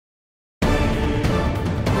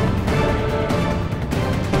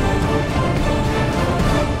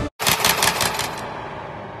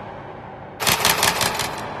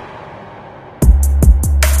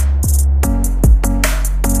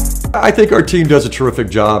I think our team does a terrific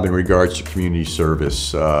job in regards to community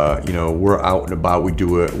service. You know, we're out and about.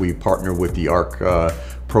 We partner with the ARC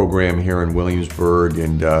program here in Williamsburg,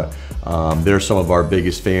 and they're some of our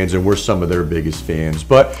biggest fans, and we're some of their biggest fans.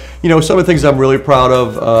 But you know, some of the things I'm really proud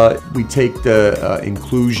of, we take the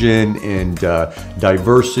inclusion and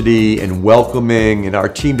diversity and welcoming, and our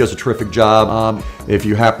team does a terrific job. If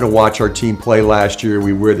you happen to watch our team play last year,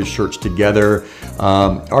 we wear the shirts together.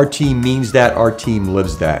 Our team means that, our team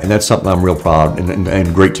lives that, and that's something I'm real proud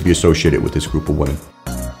and great to be associated with this group of women.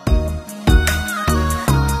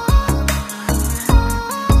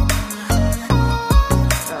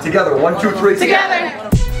 Together, 1, 2, 3. Together.